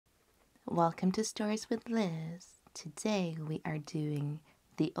Welcome to Stories with Liz. Today we are doing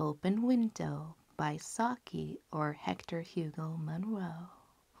The Open Window by SAKI or Hector Hugo Munro.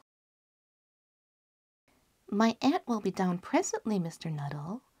 My aunt will be down presently, Mr.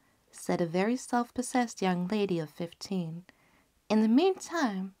 Nuttall, said a very self-possessed young lady of 15. In the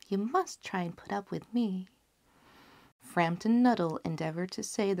meantime, you must try and put up with me. Frampton Nuttall endeavored to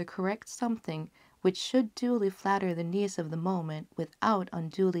say the correct something which should duly flatter the niece of the moment without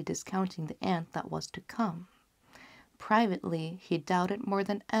unduly discounting the aunt that was to come. Privately, he doubted more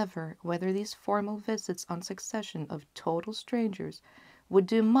than ever whether these formal visits on succession of total strangers would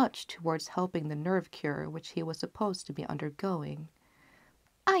do much towards helping the nerve cure which he was supposed to be undergoing.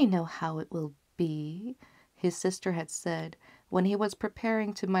 "I know how it will be," his sister had said when he was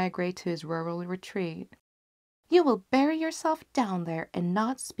preparing to migrate to his rural retreat. "You will bury yourself down there and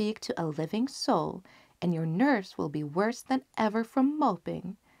not speak to a living soul, and your nerves will be worse than ever from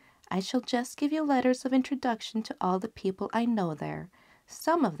moping. I shall just give you letters of introduction to all the people I know there.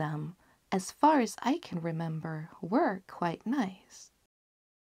 Some of them, as far as I can remember, were quite nice."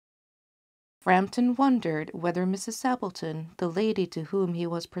 Frampton wondered whether Mrs. Sappleton, the lady to whom he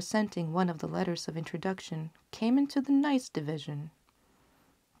was presenting one of the letters of introduction, came into the nice division.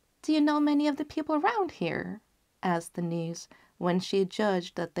 "Do you know many of the people round here?" asked the niece, when she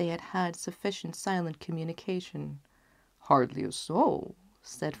judged that they had had sufficient silent communication. "Hardly a soul,"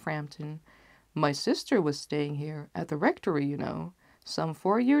 said Frampton. "My sister was staying here, at the rectory, you know, some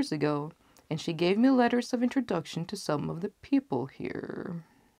 4 years ago, and she gave me letters of introduction to some of the people here."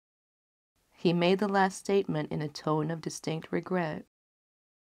 He made the last statement in a tone of distinct regret.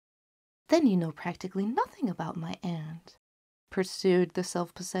 "Then you know practically nothing about my aunt," pursued the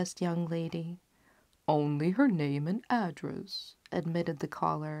self-possessed young lady. "Only her name and address," admitted the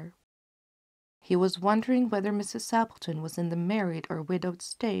caller. He was wondering whether Mrs. Sappleton was in the married or widowed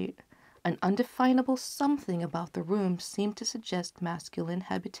state. An undefinable something about the room seemed to suggest masculine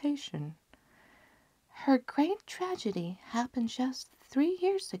habitation. "Her great tragedy happened just 3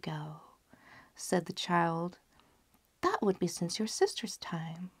 years ago," said the child. "That would be since your sister's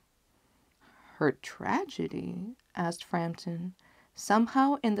time." "Her tragedy?" asked Frampton.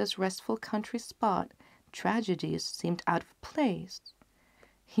 Somehow in this restful country spot, tragedies seemed out of place.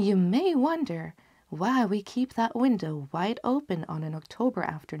 "You may wonder why we keep that window wide open on an October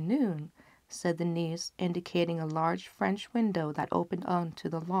afternoon," said the niece, indicating a large French window that opened on to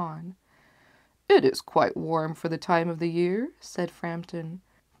the lawn. "It is quite warm for the time of the year," said Frampton.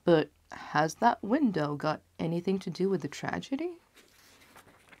 "But has that window got anything to do with the tragedy?"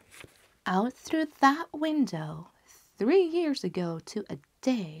 "Out through that window, 3 years ago to a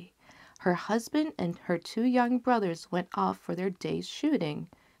day, her husband and her 2 young brothers went off for their day's shooting.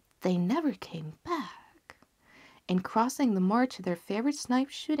 They never came back. In crossing the moor to their favorite snipe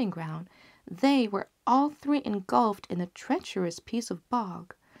shooting ground, they were all 3 engulfed in a treacherous piece of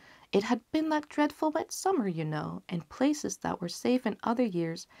bog. It had been that dreadful wet summer, you know, and places that were safe in other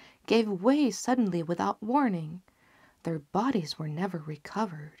years gave way suddenly without warning. Their bodies were never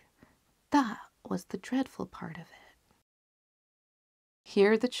recovered. That was the dreadful part of it."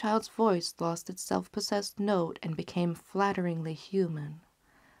 Here the child's voice lost its self-possessed note and became flatteringly human.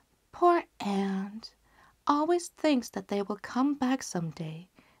 "Poor aunt! Always thinks that they will come back some day,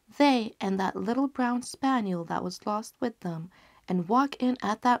 they and that little brown spaniel that was lost with them, and walk in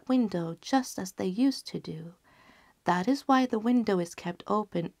at that window just as they used to do. That is why the window is kept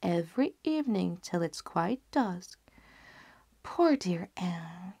open every evening till it's quite dusk. Poor dear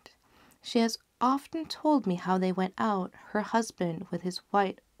aunt! She has often told me how they went out, her husband with his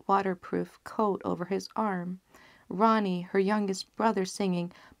white waterproof coat over his arm, Ronnie, her youngest brother,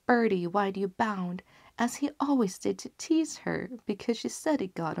 singing 'Birdie, why do you bound?' as he always did to tease her, because she said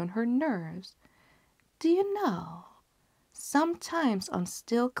it got on her nerves. Do you know, sometimes on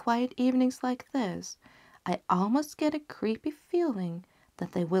still, quiet evenings like this, I almost get a creepy feeling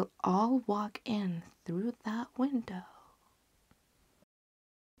that they will all walk in through that window."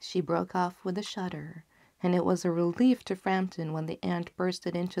 She broke off with a shudder, and it was a relief to Frampton when the aunt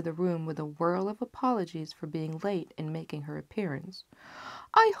bursted into the room with a whirl of apologies for being late in making her appearance.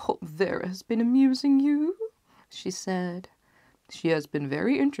 "I hope Vera has been amusing you," she said. "She has been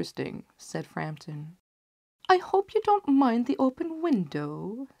very interesting," said Frampton. "I hope you don't mind the open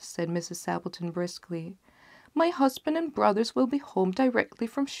window," said Mrs. Sappleton briskly. "My husband and brothers will be home directly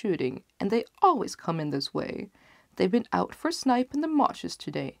from shooting, and they always come in this way. They've been out for snipe in the marshes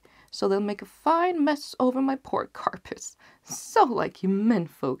today, so they'll make a fine mess over my poor carpets. So like you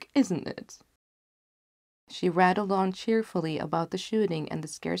menfolk, isn't it?" She rattled on cheerfully about the shooting and the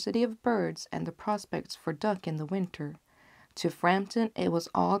scarcity of birds and the prospects for duck in the winter. To Frampton, it was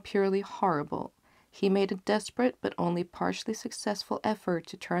all purely horrible. He made a desperate but only partially successful effort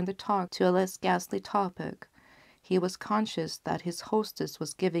to turn the talk to a less ghastly topic. He was conscious that his hostess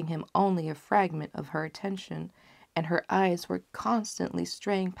was giving him only a fragment of her attention, and her eyes were constantly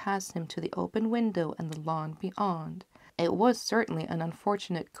straying past him to the open window and the lawn beyond. It was certainly an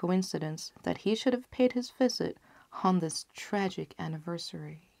unfortunate coincidence that he should have paid his visit on this tragic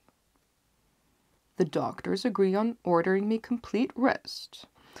anniversary. The doctors agree on ordering me complete rest,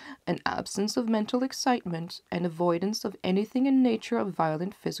 an absence of mental excitement, and avoidance of anything in nature of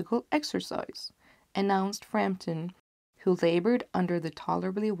violent physical exercise, announced Frampton, who labored under the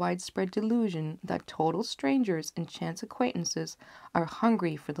tolerably widespread delusion that total strangers and chance acquaintances are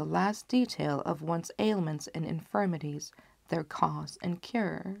hungry for the last detail of one's ailments and infirmities, their cause and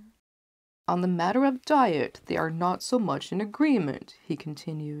cure. On the matter of diet, they are not so much in agreement, he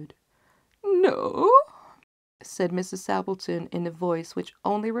continued. No, said Mrs. Sappleton in a voice which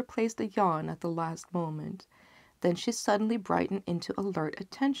only replaced a yawn at the last moment. Then she suddenly brightened into alert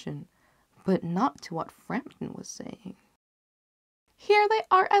attention, but not to what Frampton was saying. Here they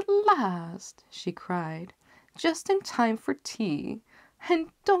are at last, she cried, just in time for tea, and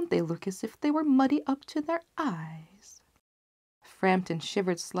don't they look as if they were muddy up to their eyes? Frampton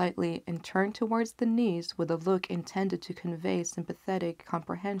shivered slightly and turned towards the niece with a look intended to convey sympathetic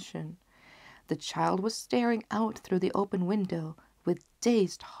comprehension. The child was staring out through the open window with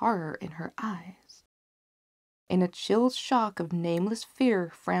dazed horror in her eyes. In a chill shock of nameless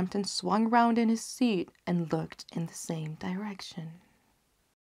fear, Frampton swung round in his seat and looked in the same direction.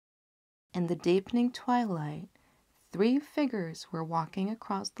 In the deepening twilight, 3 figures were walking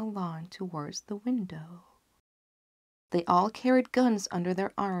across the lawn towards the window. They all carried guns under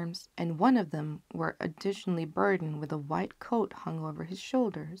their arms, and one of them were additionally burdened with a white coat hung over his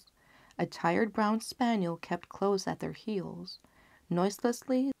shoulders. A tired brown spaniel kept close at their heels.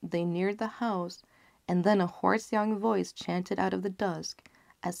 Noiselessly they neared the house, and then a hoarse young voice chanted out of the dusk,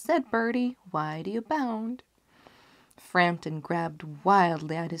 "I said, Bertie, why do you bound?" Frampton grabbed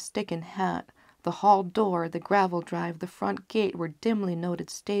wildly at his stick and hat. The hall door, the gravel drive, the front gate were dimly noted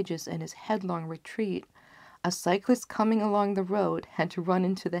stages in his headlong retreat. A cyclist coming along the road had to run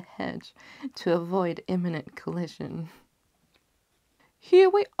into the hedge to avoid imminent collision. "Here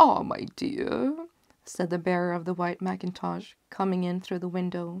we are, my dear," said the bearer of the white mackintosh, coming in through the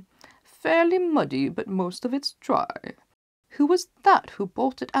window. "Fairly muddy, but most of it's dry. Who was that who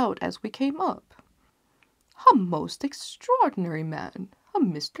bolted out as we came up?" "A most extraordinary man, a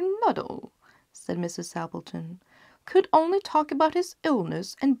Mr. Nuddle," said Mrs. Sappleton. "Could only talk about his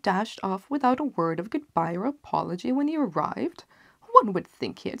illness and dashed off without a word of goodbye or apology when he arrived. One would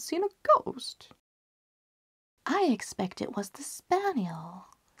think he had seen a ghost." "I expect it was the spaniel,"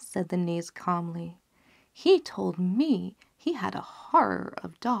 said the niece calmly. "He told me he had a horror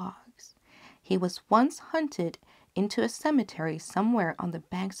of dogs. He was once hunted into a cemetery somewhere on the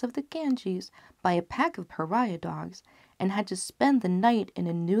banks of the Ganges by a pack of pariah dogs, and had to spend the night in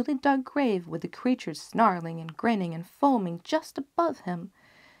a newly dug grave with the creatures snarling and grinning and foaming just above him,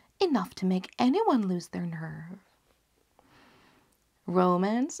 enough to make anyone lose their nerve."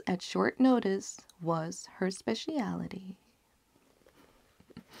 Romance at short notice was her speciality.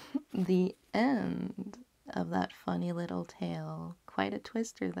 The end of that funny little tale. Quite a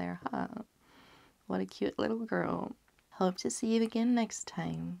twister there, huh? What a cute little girl. Hope to see you again next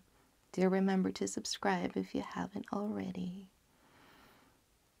time. Do remember to subscribe if you haven't already.